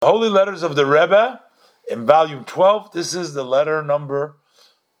Holy Letters of the Rebbe in volume 12. This is the letter number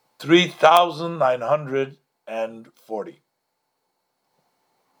 3940.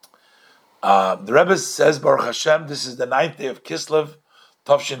 The Rebbe says, Baruch Hashem, this is the 9th day of Kislev,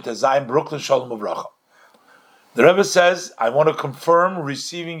 Tovshin Tezayim, Brooklyn, Shalom Uvracha. The Rebbe says, I want to confirm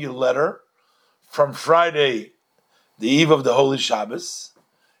receiving your letter from Friday, the eve of the Holy Shabbos,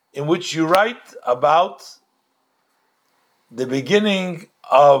 in which you write about the beginning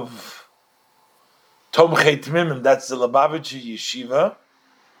of Tomchei Tmimim, that's the Lubavitcher Yeshiva.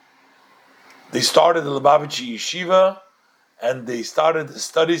 They started the Lubavitcher Yeshiva, and they started the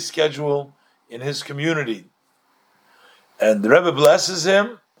study schedule in his community. And the Rebbe blesses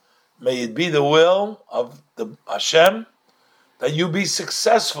him. May it be the will of the Hashem that you be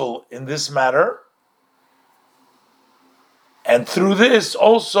successful in this matter, and through this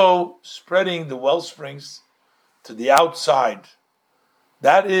also spreading the well springs to the outside.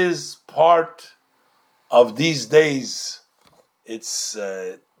 That is part of these days. It's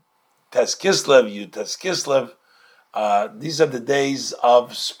Tes Kislev, Yud Tes Kislev. These are the days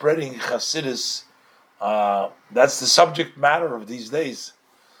of spreading Chasidus. That's the subject matter of these days.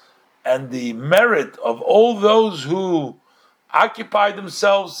 And the merit of all those who occupy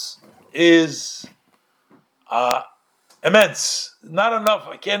themselves is immense. Not enough.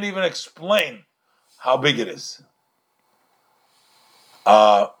 I can't even explain how big it is.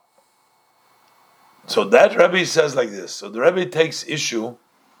 So that Rebbe says like this. So the Rebbe takes issue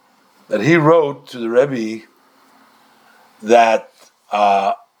that he wrote to the Rebbe that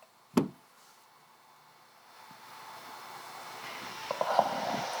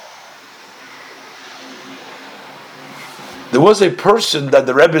there was a person that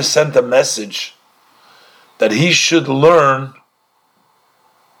the Rebbe sent a message that he should learn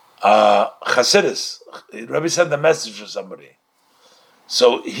Chasidus. The Rebbe sent a message to somebody.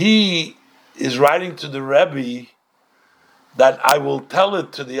 So he is writing to the Rebbe that I will tell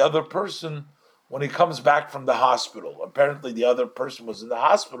it to the other person when he comes back from the hospital. Apparently the other person was in the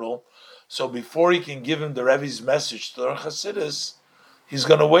hospital, so before he can give him the Rebbe's message to learn Chasidus, he's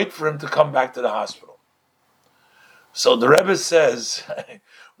going to wait for him to come back to the hospital. So the Rebbe says,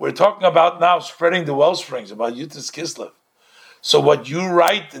 we're talking about now spreading the well springs, about Yud Tes Kislev. So what you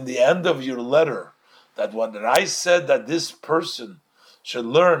write in the end of your letter, that when I said that this person should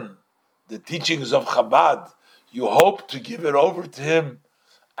learn the teachings of Chabad, you hope to give it over to him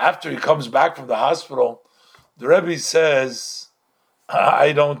after he comes back from the hospital. The Rebbe says,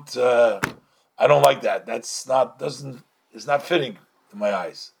 I don't like that. It's not fitting in my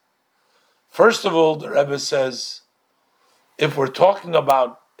eyes. First of all, the Rebbe says, if we're talking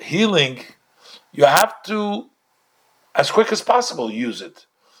about healing, you have to, as quick as possible, use it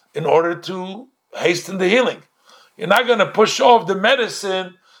in order to hasten the healing. You're not going to push off the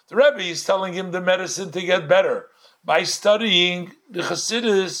medicine. The Rebbe is telling him the medicine to get better by studying the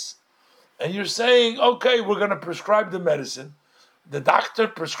Chasidus, and you're saying, okay, we're going to prescribe the medicine. The doctor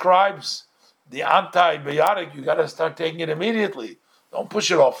prescribes the antibiotic. You got to start taking it immediately. Don't push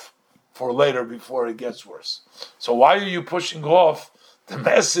it off for later before it gets worse. So why are you pushing off the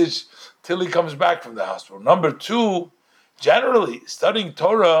message till he comes back from the hospital? Number two, generally, studying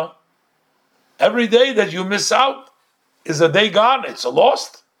Torah, every day that you miss out is a day gone. It's a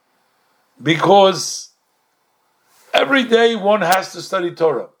lost. Because every day one has to study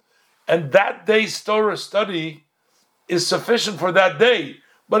Torah. And that day's Torah study is sufficient for that day.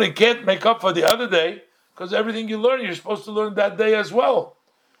 But it can't make up for the other day, because everything you learn, you're supposed to learn that day as well.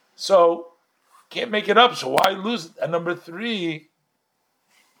 So, can't make it up, so why lose it? And number three,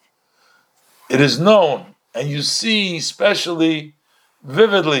 it is known, and you see especially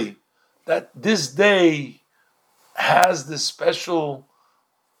vividly, that this day has this special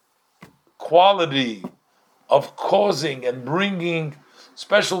quality of causing and bringing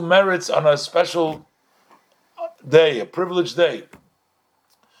special merits on a special day, a privileged day.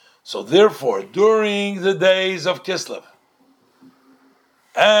 So therefore, during the days of Kislev,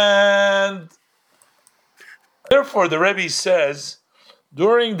 and therefore the Rebbe says,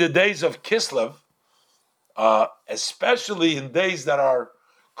 during the days of Kislev, especially in days that are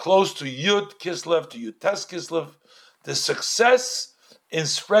close to Yud Kislev, to Yud Tes Kislev, the success in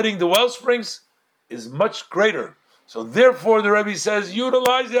spreading the well springs is much greater. So therefore the Rebbe says,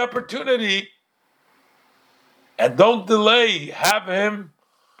 utilize the opportunity and don't delay. Have him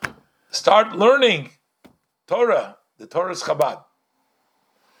start learning Torah, the Torah's Chabad.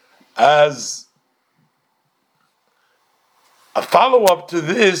 As a follow-up to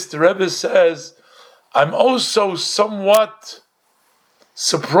this, the Rebbe says, I'm also somewhat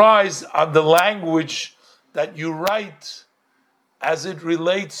surprised on the language that you write as it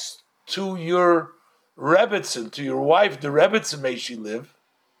relates to your Rebbitzin, to your wife, the Rebbitzin may she live.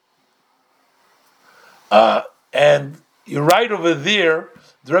 And you write over there,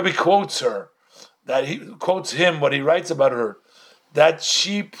 the Rebbe quotes her, that he quotes him, what he writes about her, that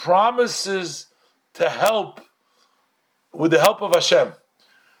she promises to help with the help of Hashem.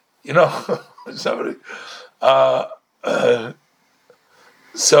 You know, somebody.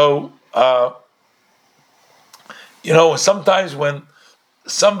 You know, sometimes when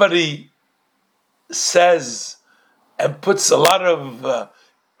somebody says and puts a lot of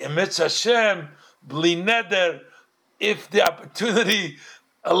emitz Hashem, bli neder, if the opportunity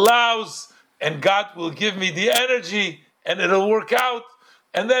allows, and God will give me the energy, and it'll work out,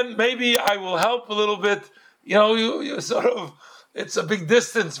 and then maybe I will help a little bit. You know, you sort of, it's a big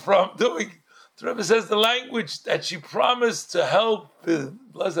distance from doing. The Rebbe says the language that she promised to help,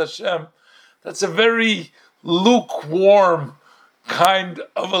 bless Hashem, that's a very lukewarm kind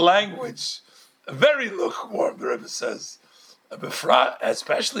of a language. Very lukewarm, the Rebbe says.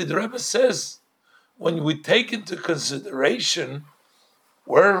 Especially the Rebbe says, when we take into consideration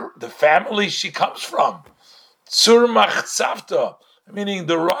where the family she comes from, Tzur Machzavta, meaning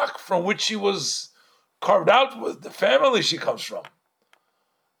the rock from which she was carved out with, the family she comes from,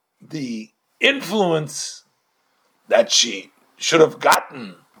 the influence that she should have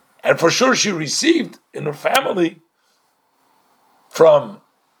gotten, and for sure she received in her family from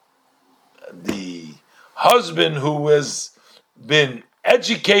the husband who has been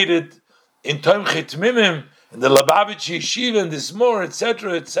educated in Tomchet Mimim, in the Lubavitch Yeshiva, and this more,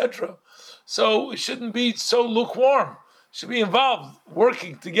 etc., etc. So it shouldn't be so lukewarm. It should be involved,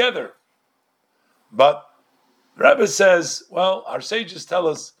 working together. But the Rebbe says, well, our sages tell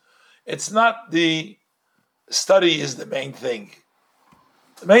us it's not the study is the main thing.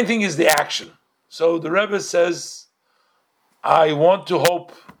 The main thing is the action. So the Rebbe says, I want to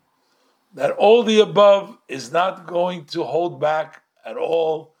hope that all the above is not going to hold back at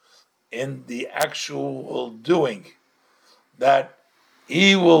all in the actual doing. That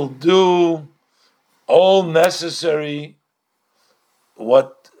he will do all necessary,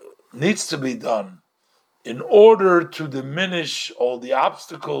 what needs to be done, in order to diminish all the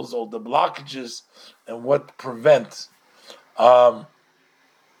obstacles, all the blockages, and what prevent. I'm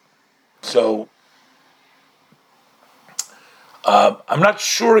not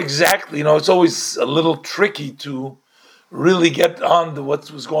sure exactly. You know, it's always a little tricky to really get on to what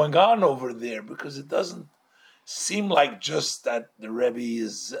was going on over there, because it doesn't seem like just that the Rebbe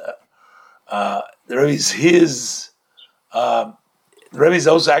is his. The Rebbe is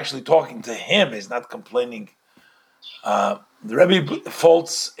also actually talking to him. He's not complaining. The Rebbe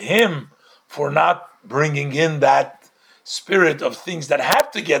faults him for not bringing in that spirit of things that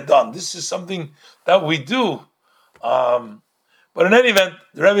have to get done. This is something that we do. But in any event,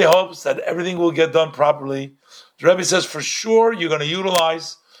 the Rebbe hopes that everything will get done properly. The Rebbe says for sure you're going to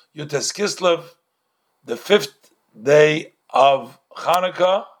utilize Yutes Kislev, the 5th day of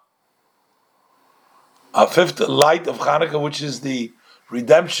Hanukkah, a 5th light of Hanukkah, which is the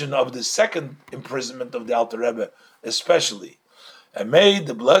redemption of the second imprisonment of the Alter Rebbe, especially. And may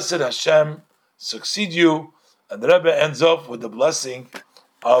the blessed Hashem succeed you. And the Rebbe ends off with the blessing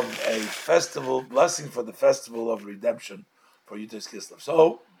of a festival, blessing for the festival of redemption for Yutes Kislev.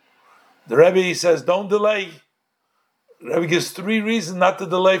 So the Rebbe says, don't delay. The Rebbe gives 3 reasons not to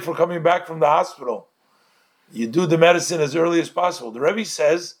delay for coming back from the hospital. You do the medicine as early as possible. The Rebbe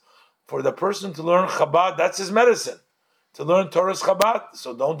says, for the person to learn Chabad, that's his medicine. To learn Torah's Chabad,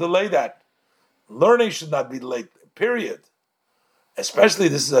 so don't delay that. Learning should not be delayed, period. Especially,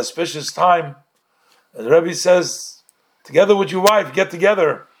 this is an auspicious time. And the Rebbe says, together with your wife, get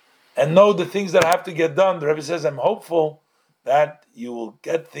together and know the things that have to get done. The Rebbe says, I'm hopeful that you will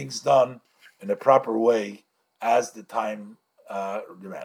get things done in a proper way as the time demands.